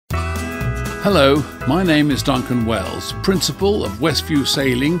Hello, my name is Duncan Wells, Principal of Westview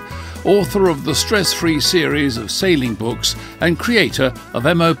Sailing, author of the Stress-Free series of sailing books and creator of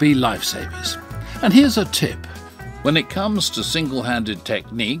MOB Lifesavers. And here's a tip. When it comes to single-handed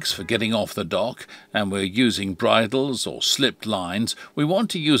techniques for getting off the dock and we're using bridles or slipped lines, we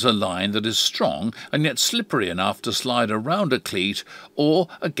want to use a line that is strong and yet slippery enough to slide around a cleat or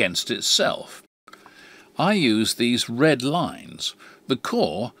against itself. I use these red lines. The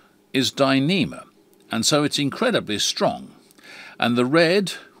core is Dyneema, and so it's incredibly strong. And the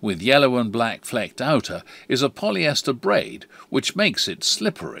red, with yellow and black flecked outer, is a polyester braid, which makes it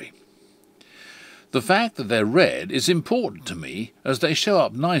slippery. The fact that they're red is important to me, as they show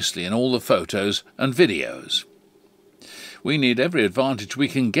up nicely in all the photos and videos. We need every advantage we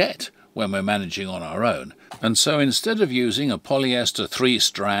can get when we're managing on our own, and so instead of using a polyester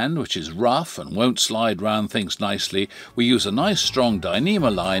 3-strand, which is rough and won't slide round things nicely, we use a nice strong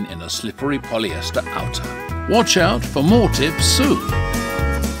Dyneema line in a slippery polyester outer. Watch out for more tips soon.